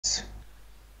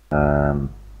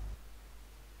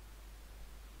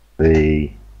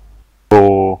The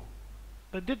 4,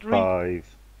 They did read.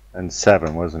 5, and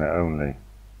 7, wasn't it? Only.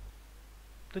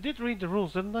 They did read the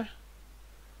rules, didn't they?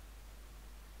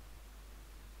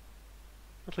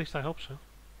 At least I hope so.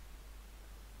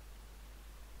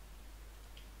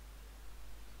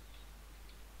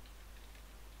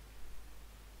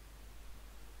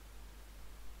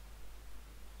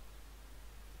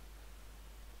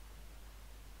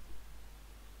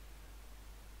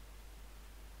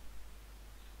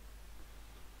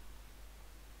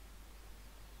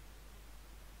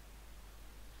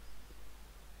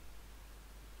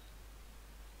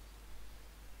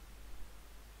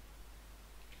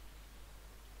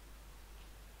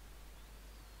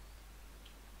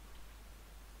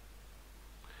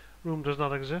 Room does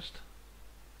not exist.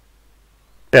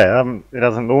 Yeah, it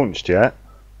hasn't launched yet.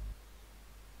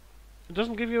 It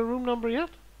doesn't give you a room number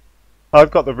yet? I've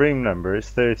got the room number,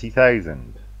 it's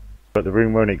 30,000. But the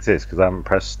room won't exist because I haven't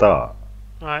pressed start.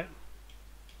 Alright.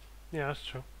 Yeah, that's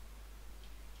true.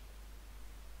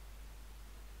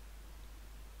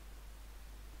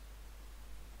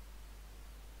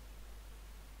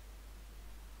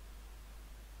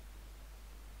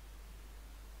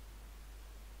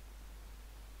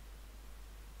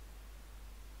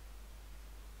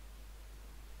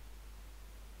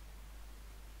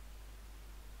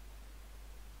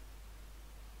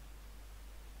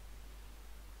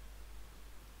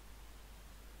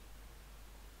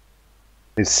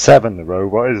 It's 7 the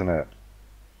robot, isn't it?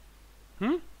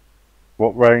 Hmm?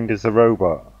 What round is the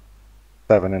robot?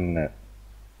 7, isn't it?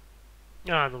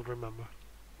 I don't remember.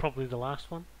 Probably the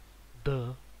last one.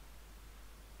 Duh.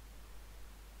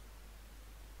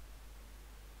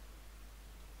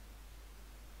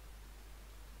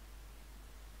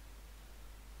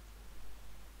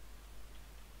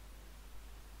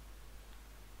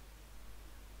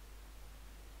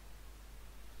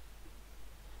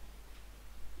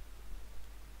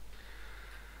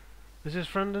 Is this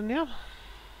friend in yet?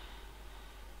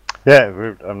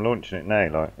 Yeah, I'm launching it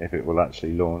now, like, if it will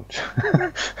actually launch.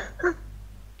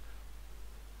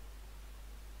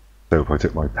 So if I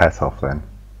took my pet off then.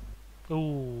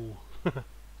 Ooh.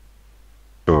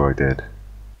 Sure I did.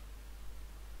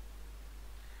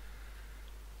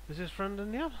 Is this friend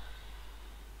in yet?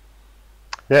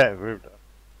 Yeah,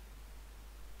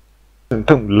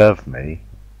 don't love me.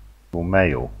 You're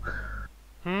male.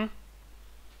 Hmm?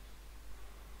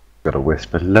 Gotta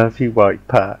whisper, love you, white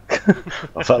pack. I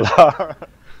was like, Lara,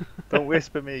 don't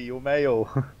whisper me, you're male.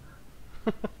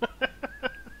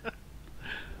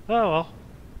 Oh well.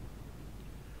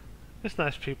 It's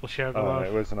nice people share the love.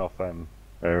 It wasn't off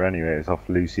or anyway, it was off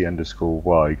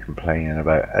Lucy_Y complaining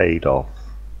about Adolf.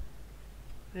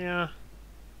 Yeah.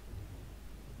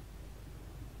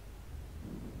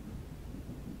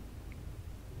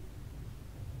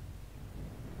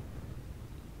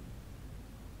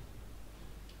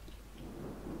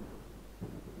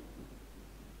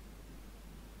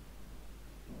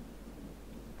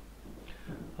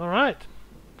 Alright.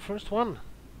 First one.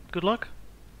 Good luck.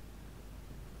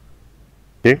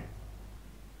 You?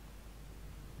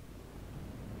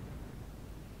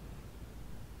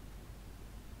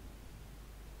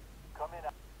 Come in,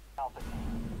 Alpha Team.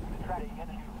 We've tracked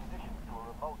enemy positions to a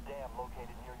remote dam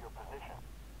located near your position.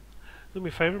 Do me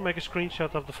a favor, make a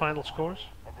screenshot of the final scores.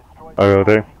 And destroy I will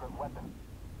the do. secret weapon.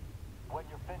 When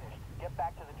you're finished, get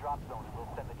back to the drop zone and we'll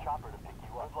send the chopper to pick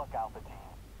you up. Good luck, Alpha Team.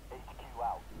 HQ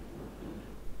out.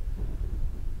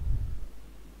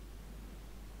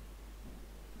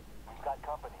 We've got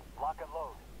company. Lock and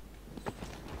load.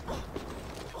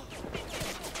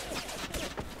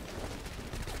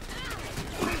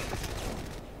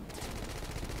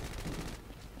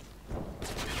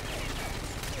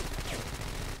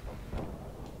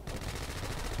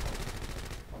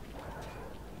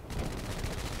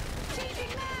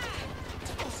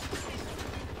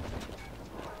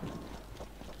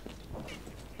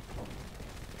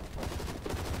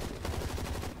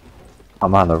 Oh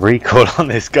man, the recoil on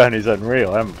this gun is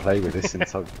unreal. I haven't played with this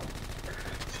since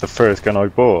it's the first gun I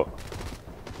bought.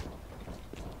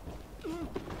 Search the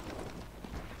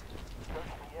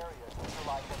area and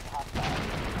neutralize any hostiles.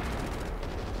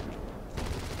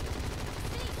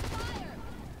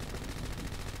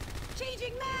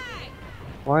 Changing mag!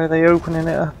 Why are they opening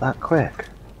it up that quick?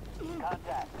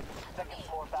 Contact. Second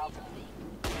floor balcony.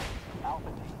 Alpha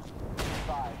Team.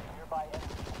 5. Nearby enemy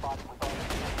spotted with all.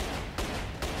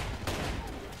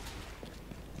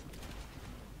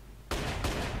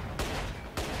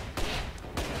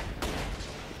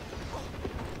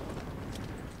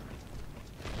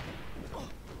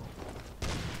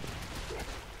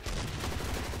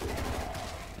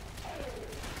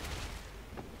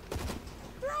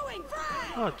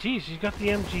 Oh, jeez, you got the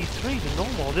MG3, the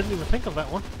normal. I didn't even think of that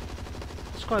one.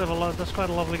 That's quite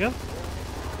a lovely gun.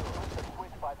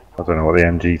 I don't know what the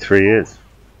MG3 is.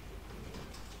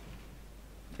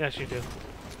 Yes, you do.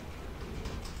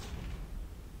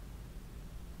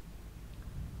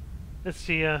 It's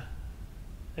the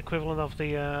equivalent of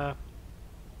the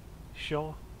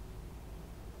Shaw.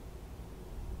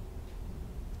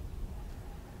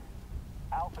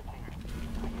 Alpha team.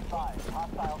 5.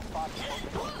 Hostile spots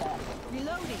close to attack.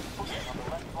 Reloading. On the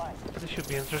left flank. This should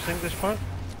be interesting, this part.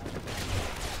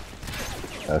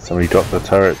 Somebody got the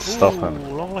turret to stop him.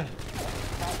 Ooh, lovely.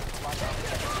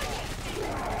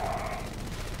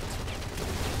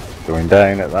 Going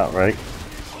down at that rate.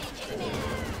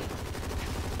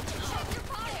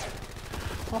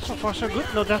 Oh, so far so good,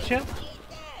 no deaths yet.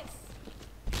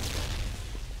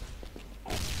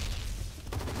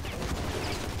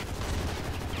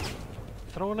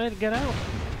 Throw a nade, get out.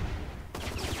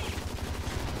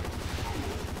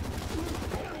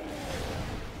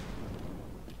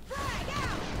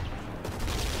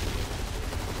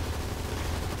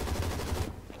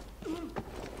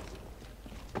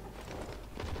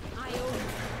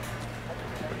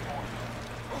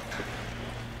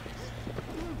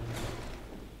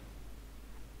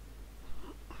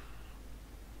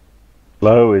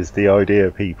 Slow is the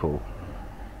idea, people.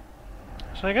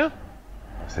 Say again?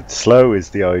 I said slow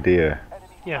is the idea.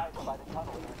 Yeah. By the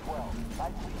tunnel as well.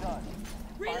 Nicely done.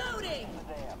 Reloading. The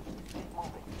dam. Keep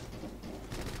moving.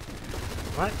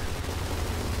 Right.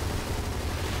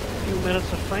 A few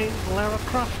minutes of fame, Lara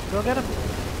Croft. Go get him.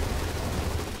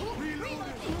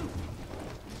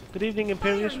 Good evening,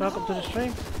 Imperius. Welcome to the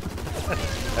stream.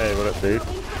 Hey, what up, dude?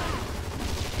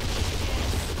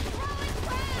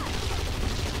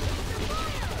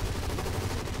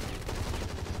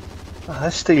 Oh,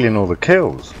 they're stealing all the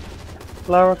kills.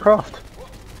 Lara Croft.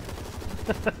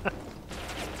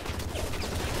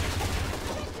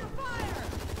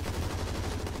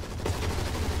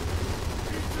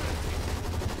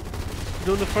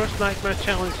 Doing the first Nightmare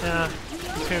Challenge,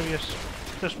 Imperius.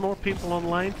 There's more people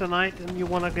online tonight and you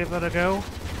want to give it a go?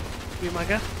 Be my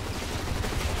guest?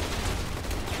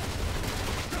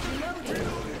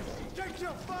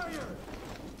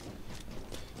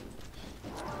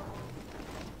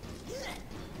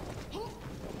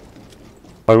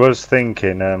 I was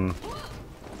thinking,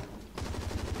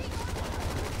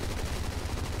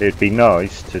 it'd be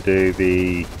nice to do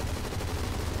the...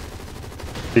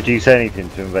 Did you say anything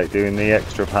to him about doing the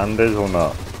extra pandas or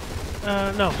not?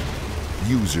 No.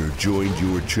 User joined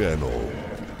your channel.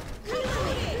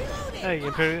 Hey,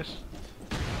 Imperius.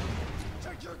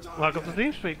 Welcome to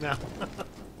TeamSpeak now.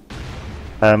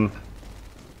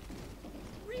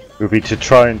 Would be to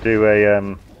try and do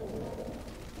a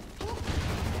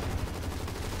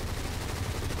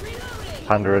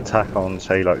panda attack on,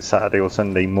 say, like Saturday or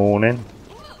Sunday morning.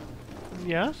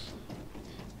 Yes?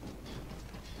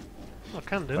 I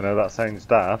can do. I know that sounds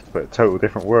daft, but a total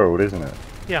different world, isn't it?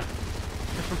 Yeah.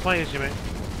 Different players, you mean?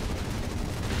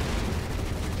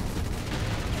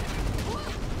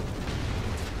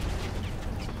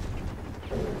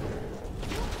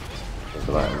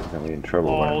 So that was going to be in trouble.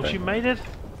 Oh, weren't she they? made it.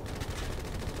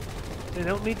 They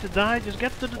don't need to die, just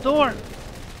get to the door.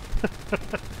 By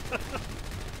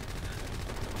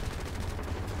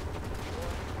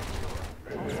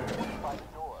the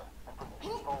door and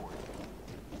proceed forward.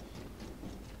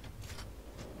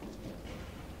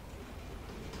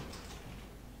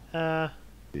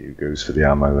 Who goes for the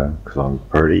ammo then? Because I'm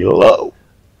pretty low.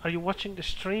 Are you watching the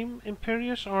stream,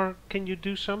 Imperius, or can you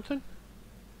do something?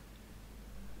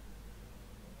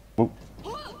 Oh,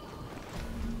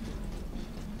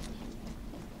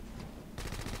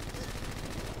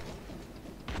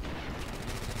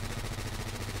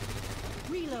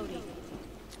 Reloading.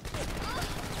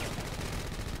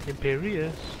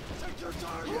 Imperius. Take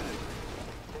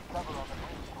cover on the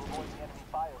bridge to avoid the enemy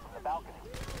fire from the balcony.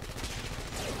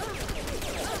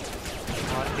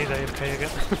 Alright, he's AFK again.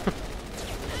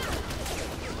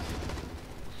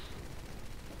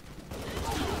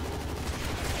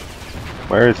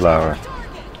 where is Lara?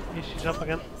 Here she's up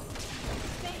again.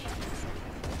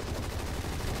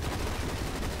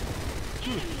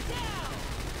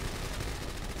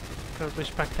 Currently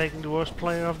spectating the worst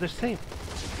player of this team.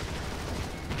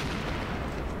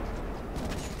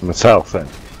 Myself then.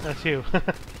 That's you.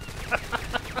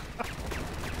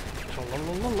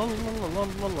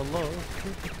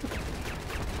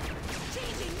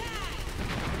 Changing mag.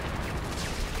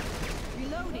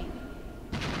 Reloading.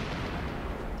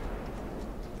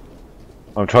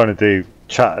 I'm trying to do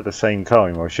chat at the same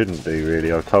time. I shouldn't do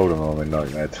really. I've told him I'm in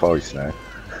Nightmare twice now.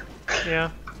 Yeah.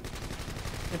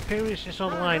 Imperius is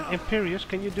online. Imperius,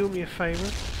 can you do me a favor?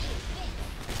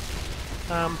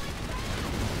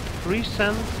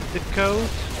 Resend the code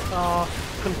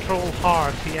of Control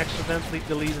Hard. He accidentally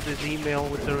deleted his email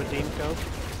with the redeem code.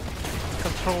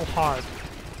 Control Hard.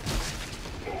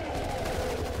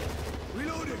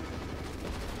 Reloading.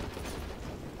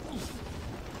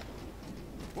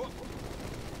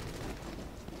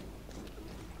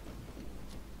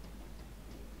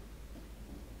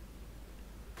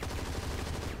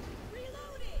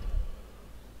 Reloading.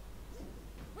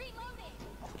 Reloading.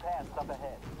 Pass up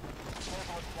ahead.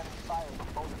 Careful of the enemy fire from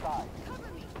both sides. Cover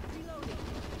me. Reloading.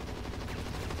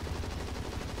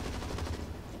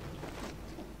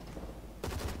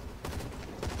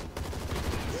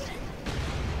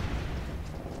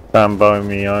 Stand by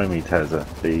me, Omi Tezza,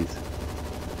 please.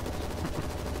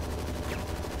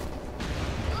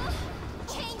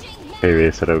 Changing mag.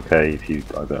 Imperius said okay if you,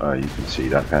 I don't know, you can see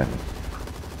that, can you?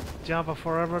 Java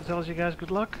Forever tells you guys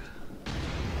good luck.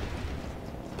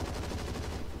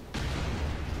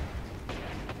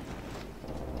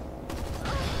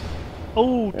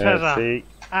 Oh, Yeah, Tezza! see?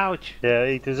 Ouch! Yeah,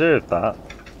 he deserved that.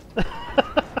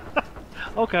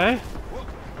 Okay.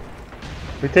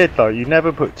 We did, like, you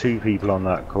never put two people on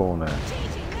that corner.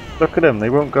 Changing mag. Look at them, they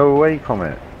won't go away from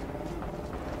it.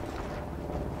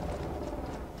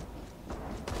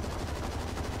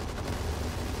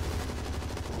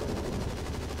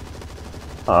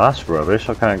 Oh, that's rubbish.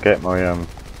 I can't get my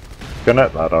gun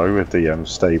at that eye with the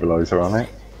stabilizer on it,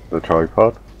 the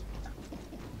tripod.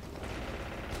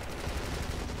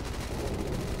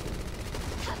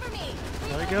 Cover me.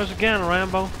 There he goes again,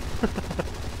 Rambo.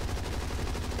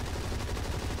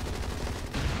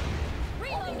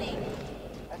 Reloading.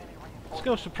 This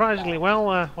goes surprisingly well,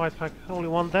 Whitepack. Only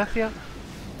one death yet.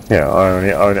 Yeah, I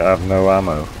only have no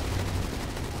ammo.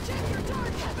 Check your door.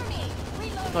 Cover me.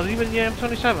 Reloading. Not even the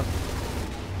M27.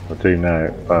 I do now.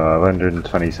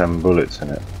 127 bullets in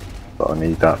it, but I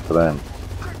need that for them.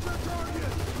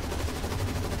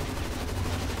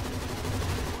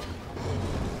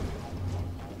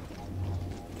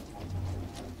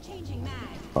 Changing mag.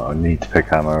 But I need to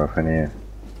pick ammo up in here.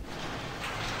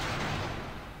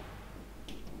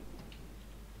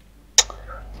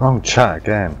 Wrong chat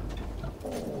again.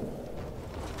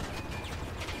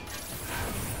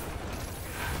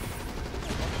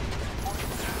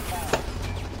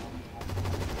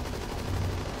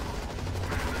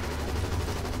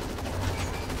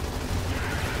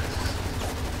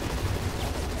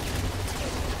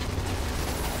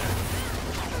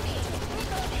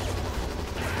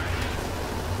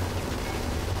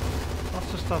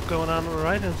 Lots of stuff going on the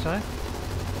right hand side.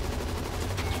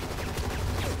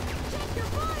 Check your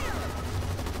fire.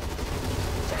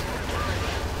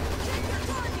 Check your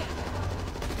target.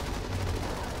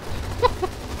 Check your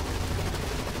target.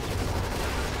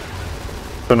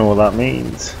 Don't know what that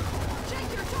means.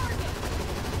 Check your target.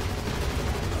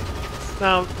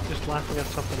 No, just laughing at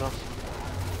something else.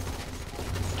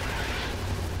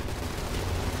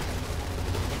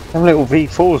 Them little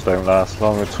V4s don't last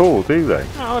long at all, do they?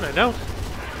 No, they don't.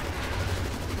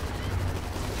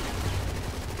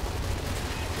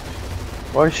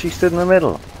 Why is she stood in the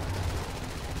middle?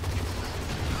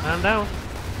 Man down.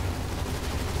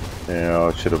 Yeah,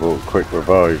 I should have bought a quick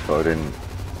revive, but I didn't.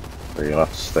 So you'll have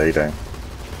to stay down.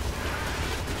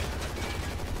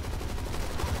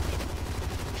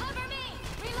 Cover me.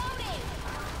 Reloading.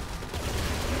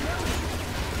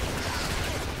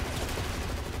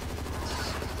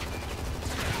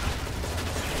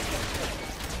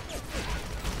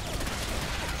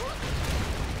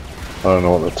 I don't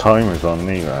know what the timer's on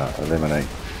neither. Eliminate.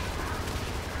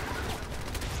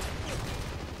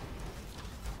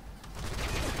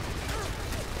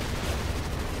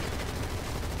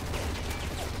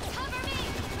 Cover me.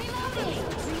 Reloading.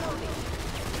 Reloading.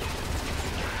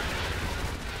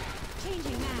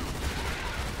 Changing mag.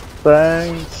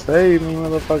 Thanks, save me,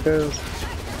 motherfuckers.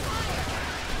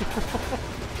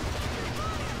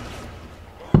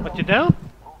 What you down?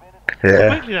 Yeah,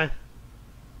 Completely down.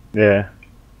 yeah.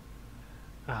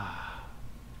 Ah,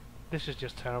 this is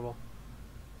just terrible.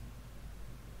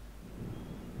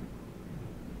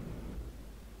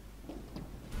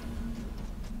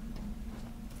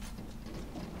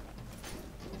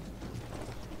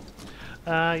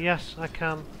 Yes, I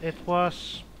can. It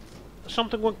was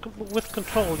something with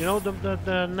control. You know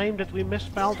the name that we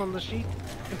misspelled on the sheet,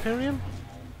 Imperium.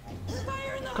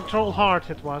 Fire in the Control Hard.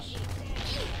 It was.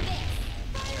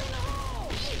 Fire in the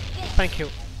hole. Thank you.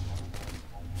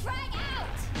 Frag out.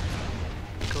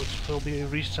 Codes will be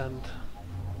resent.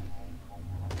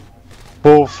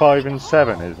 4, 5, and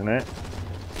 7, isn't it?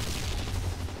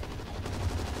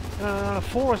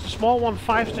 4 is the small one,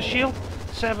 5 is the shield,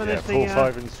 7 Yeah, is the... 4,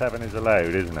 5 and 7 is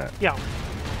allowed, isn't it? Yeah.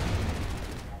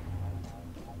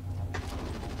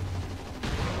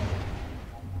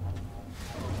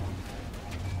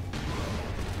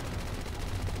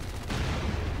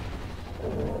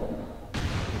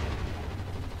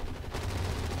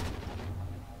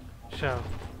 So...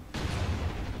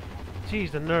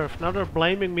 Geez, the nerve. Now they're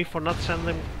blaming me for not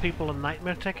sending people a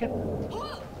nightmare ticket.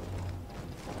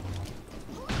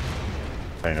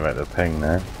 Saying about the ping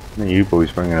now. You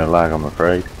boys bringing a lag, I'm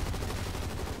afraid.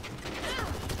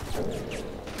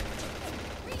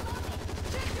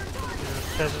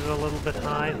 Says it's a little bit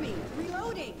high.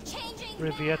 Reloading. Changing.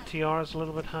 Riviera TR is a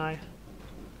little bit high.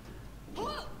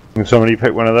 Can somebody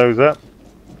pick one of those up?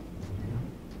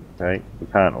 Okay, we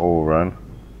can't all run.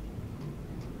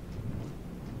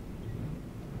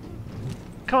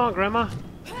 Come on, Grandma.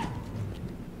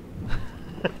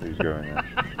 Who's going there?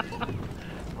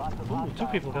 Ooh, 2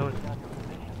 people going.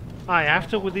 I have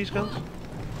to with these guns.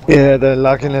 Yeah, they're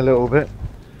lagging a little bit.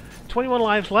 21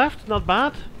 lives left, not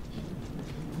bad.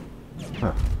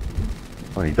 Huh.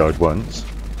 Only died once.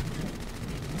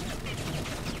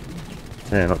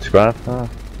 Yeah, not too bad.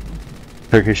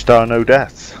 Turkish star, no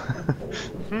deaths.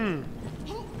 Hmm.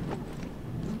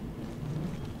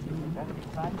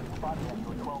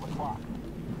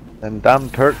 Them damn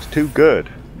Turks too good.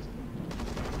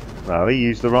 Well, he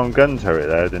used the wrong gun turret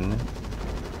there, didn't he?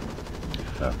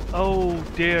 No. Oh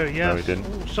dear, yes. No, he didn't.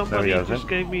 Ooh, No, somebody he just hasn't.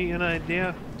 gave me an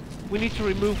idea. We need to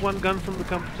remove 1 gun from the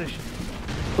competition.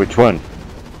 Which one?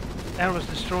 M.A.R.S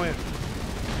destroyer.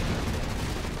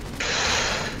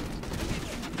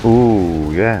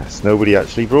 Ooh, yes. Nobody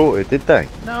actually brought it, did they?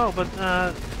 No, but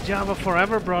Java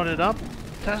Forever brought it up.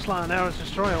 Tesla and M.A.R.S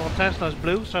destroyer. Well, Tesla's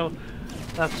blue, so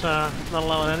that's not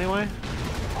allowed anyway.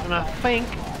 And I think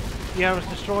the M.A.R.S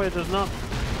destroyer does not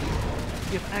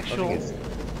give actual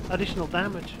additional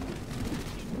damage.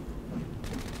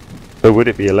 So would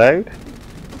it be allowed?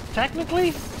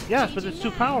 Technically, yes, but it's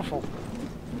too powerful.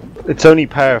 It's only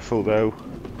powerful though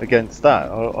against that.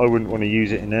 I wouldn't want to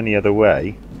use it in any other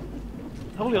way.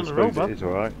 Only on the Suppose robot. it is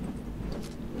alright.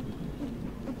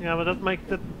 Yeah, but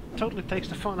that totally takes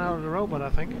the fun out of the robot, I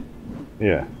think.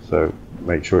 Yeah, so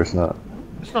make sure it's not.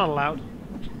 It's not allowed.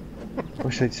 I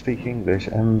wish they'd speak English.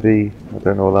 MB. I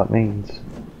don't know what that means.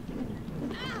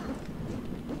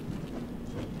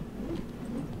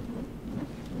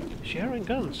 Sharing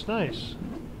guns, nice.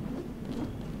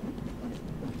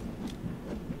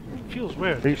 Feels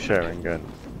weird. Who's sharing guns?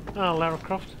 Oh, Lara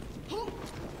Croft.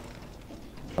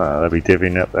 They'll be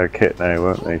divvying up their kit now,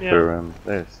 won't they, Yeah. for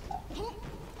this?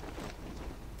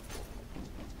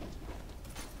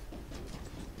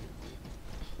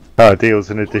 Oh, it deals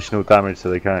an additional damage so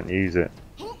they can't use it.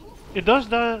 It does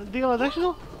deal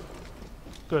additional?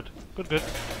 Good, good, good.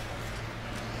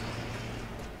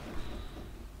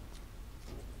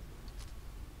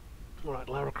 Alright,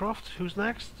 Lara Croft, who's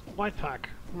next? White Pack.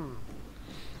 Hmm.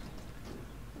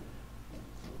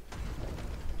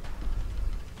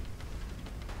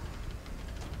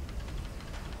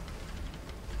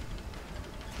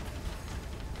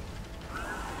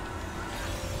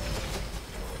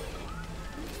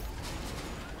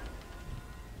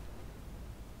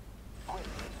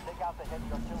 Take out the heavy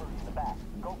artillery in the back.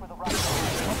 Go for the right. Go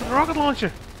for the rocket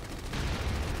launcher!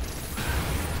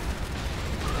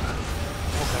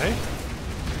 Okay.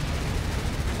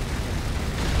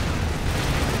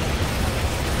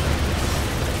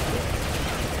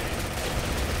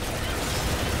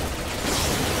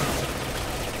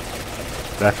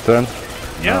 Left turn.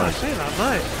 Yeah, Nice. I see that.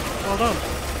 Nice. Well done.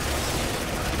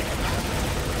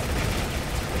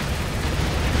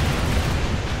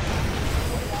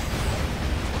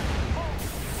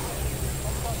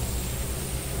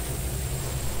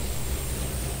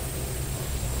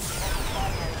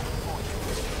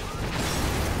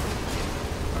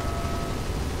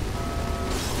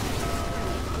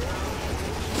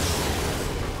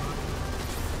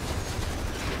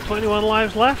 "21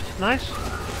 lives left. Nice.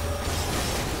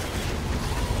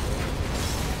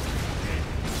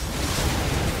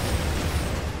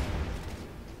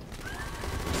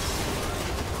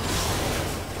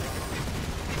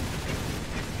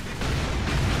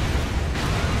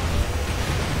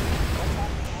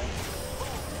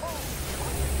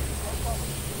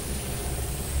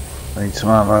 Need some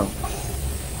ammo.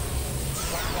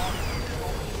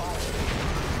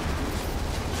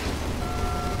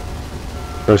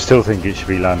 I still think it should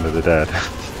be Land of the Dead.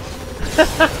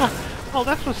 Well,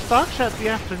 that's what Stark said the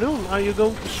afternoon. Are you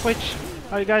going to switch?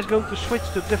 Are you guys going to switch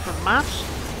to different maps?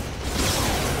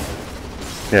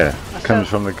 Yeah, comes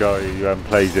from the guy who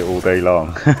plays it all day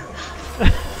long.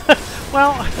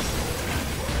 Well,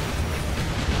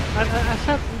 I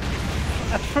said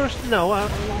at first no. I'll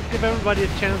give everybody a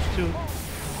chance to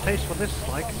taste what this is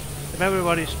like. If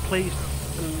everybody's pleased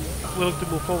and willing to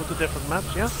move forward to different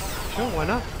maps, yeah, sure, why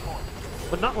not?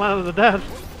 But not Land of the Dead.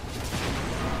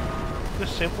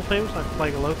 Just simple things like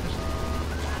playing a Locust.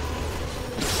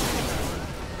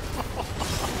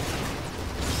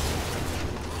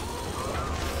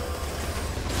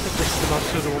 This is not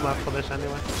suitable map for this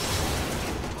anyway.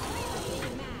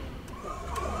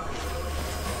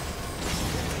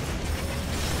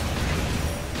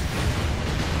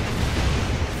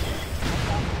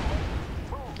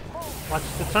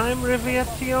 What's the time, Riviet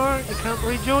TR? You can't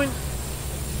rejoin?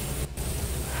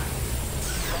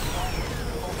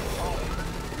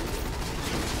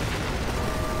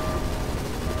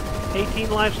 $18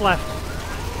 lives left.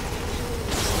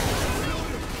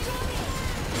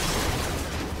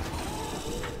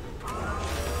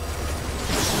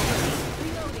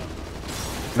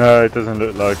 No, it doesn't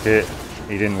look like it.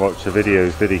 He didn't watch the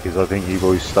videos, did he? Because I think you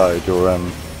boys started your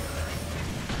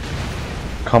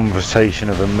conversation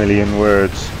of a million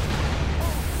words.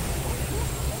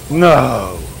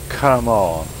 No! Come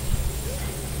on.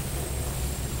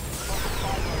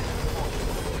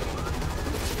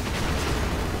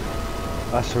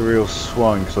 That's a real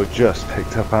swine, because I just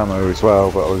picked up ammo as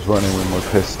well, but I was running with my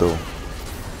pistol.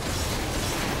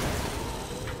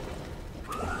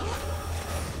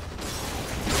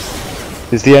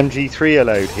 Is the MG3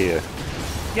 allowed here?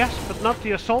 Yes, but not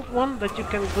the assault one that you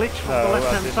can glitch from the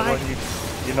left-hand side.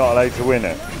 You're not allowed to win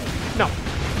it? No.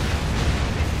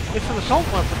 It's an assault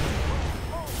weapon.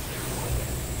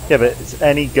 Yeah, but it's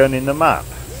any gun in the map.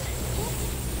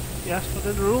 Yes, but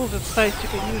in the rules it states you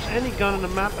can use any gun in the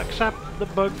map except the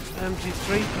bugged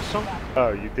MG3 assault. Oh,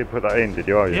 you did put that in, did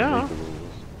you? Oh, you Yeah. didn't read the rules.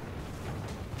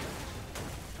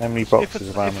 How many boxes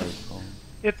of ammo?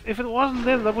 If it wasn't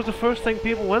in, that was the first thing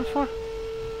people went for.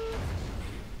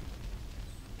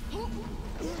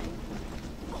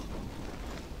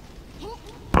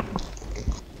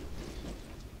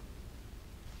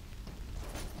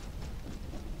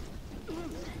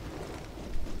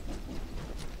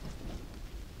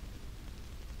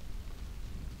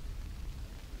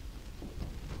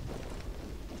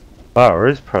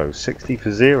 M.A.R.S Pro, 60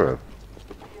 for 0.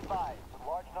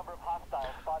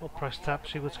 We'll press tab,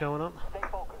 see what's going on.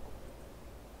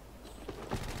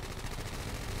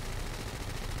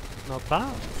 Not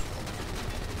bad.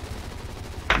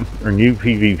 A new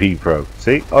PvP Pro.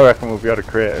 See, I reckon we'll be able to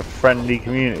create a friendly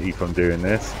community from doing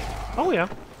this. Oh yeah.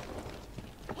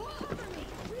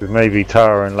 Because maybe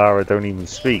Tara and Lara don't even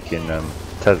speak in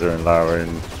Tezza and Lara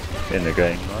in the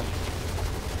game, right?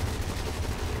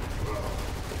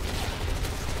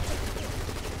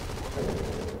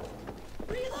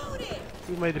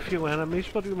 We made a few enemies,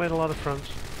 but we made a lot of friends.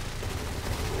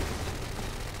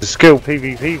 It's a skilled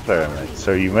PvP player, mate,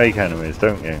 so you make enemies,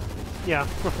 don't you? Yeah.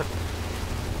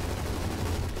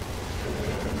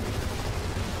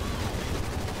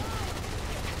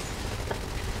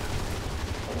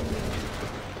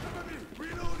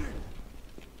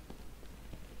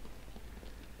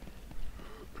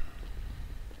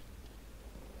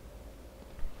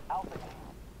 Alpha team,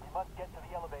 you must get to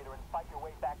the elevator and fight your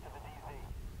way back to the DZ.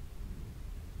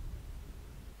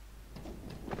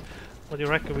 What do you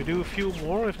reckon? We do a few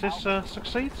more if this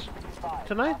succeeds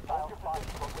tonight?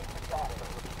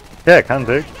 Yeah, can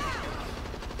do.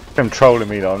 I'm trolling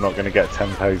me that I'm not going to get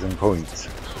 10,000 points.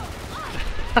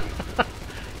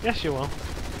 Yes, you will.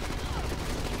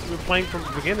 You were playing from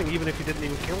the beginning, even if you didn't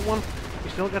even kill one, you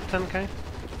still get 10k.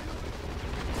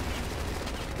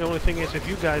 The only thing is, if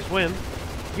you guys win,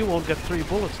 you won't get 3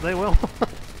 bullets, they will.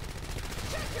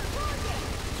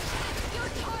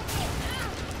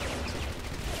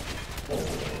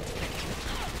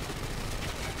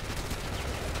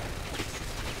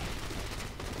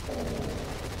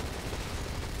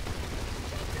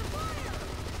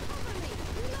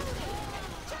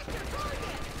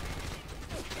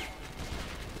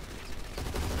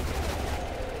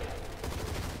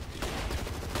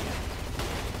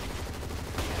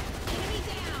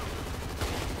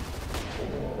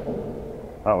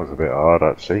 That was a bit hard,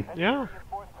 actually. Yeah.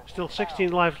 Still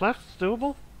 16 lives left, it's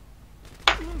doable.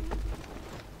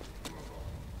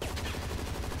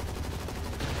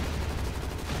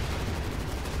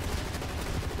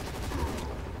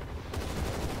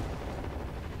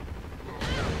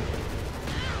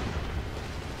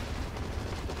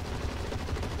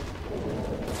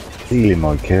 Stealing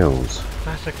my kills.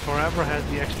 Classic Forever had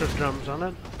the extra drums on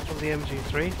it from the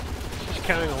MG3. She's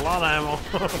carrying a lot of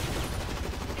ammo.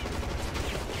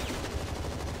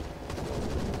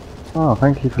 Oh,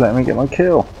 thank you for letting me get my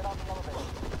kill.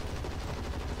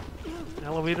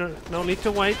 Elevator, no need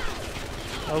to wait.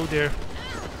 Oh dear.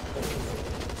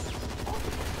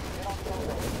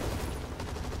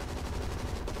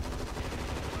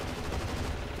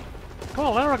 Come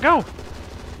on, let her go.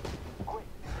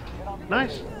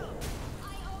 Nice.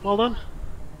 Well done.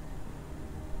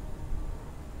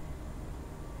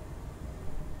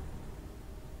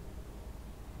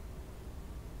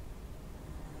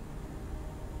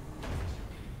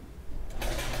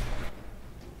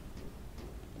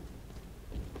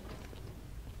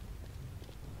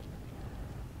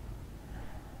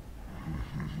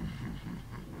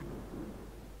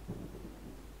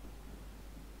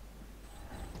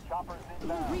 Choppers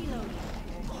inbound. Reloading.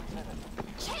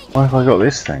 Why have I got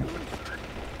this thing?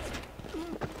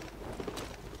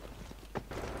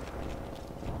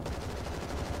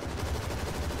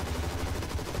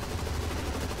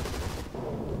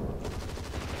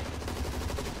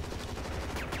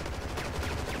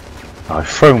 I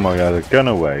throw my other gun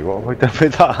away. What have I done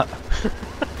with that?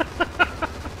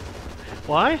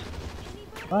 Why?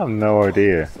 I have no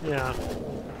idea. Yeah.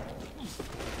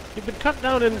 You've been cut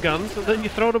down in guns and then you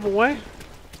throw them away?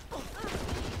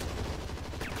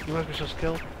 You must be so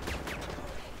skilled.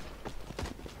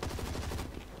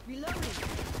 Reloading.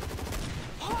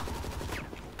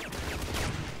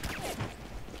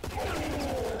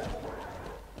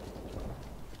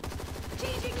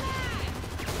 Changing mag.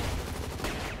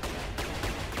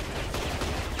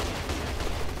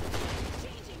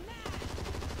 Changing mag.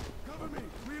 Cover me.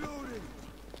 Reloading.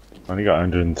 Only got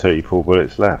 134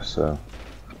 bullets left, so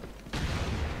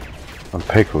I'm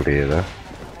pickled here though.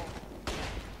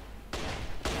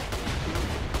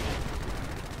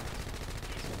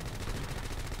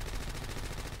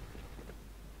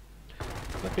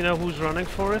 Let me know who's running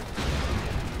for it.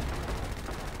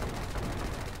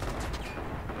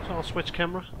 So I'll switch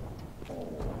camera.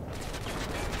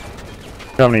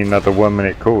 Don't need another 1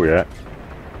 minute call yet.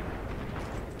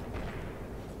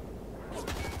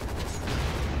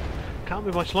 Can't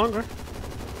be much longer.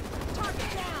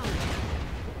 Target down.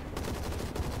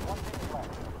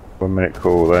 1 minute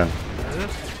call then. There it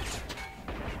is.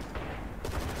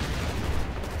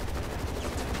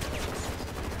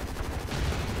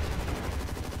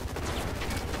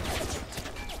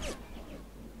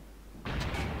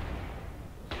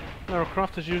 Lara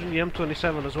Croft is using the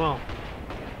M27 as well.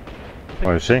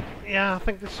 Oh, is she? Yeah, I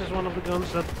think this is one of the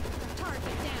guns that Target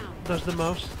down. does the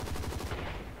most.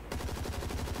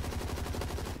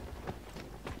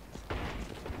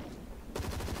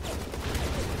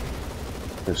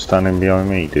 They're standing behind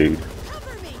me, dude.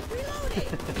 Cover me.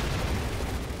 Reloading.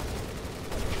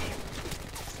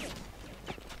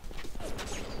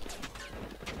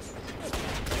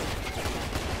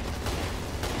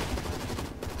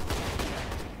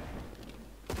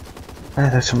 Yeah,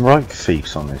 there's some right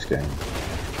thieves on this game.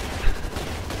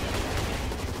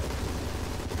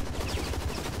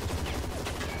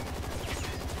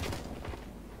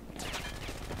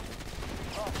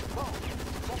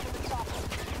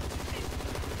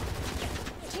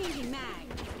 Changing mag.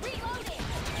 Reloading.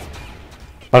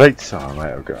 I'd hate to say I might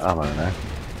have got ammo now.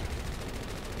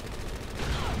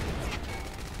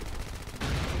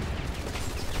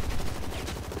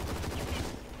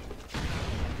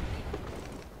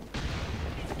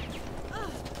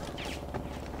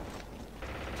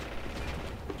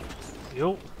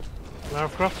 Yo. Lara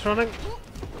Croft's running.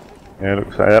 Yeah,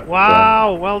 looks like it.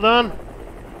 Wow, well done.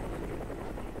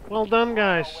 Well done,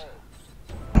 guys.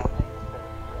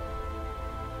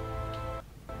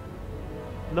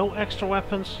 No extra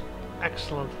weapons.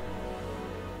 Excellent.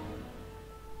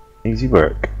 Easy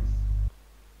work.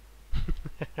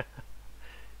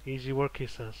 Easy work, he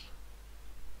says.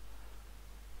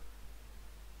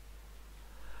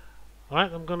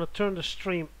 Alright, I'm gonna turn the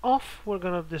stream off. We're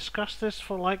gonna discuss this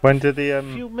for like When do the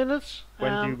few minutes.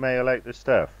 when do you mail out the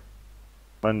stuff?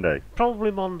 Monday. Probably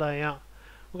Monday, yeah.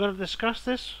 We're gonna discuss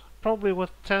this probably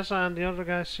with Tessa and the other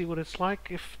guys. See what it's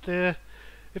like. If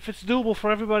it's doable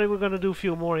for everybody, we're gonna do a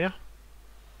few more, yeah.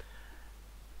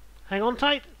 Hang on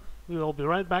tight. We will be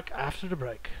right back after the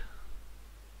break.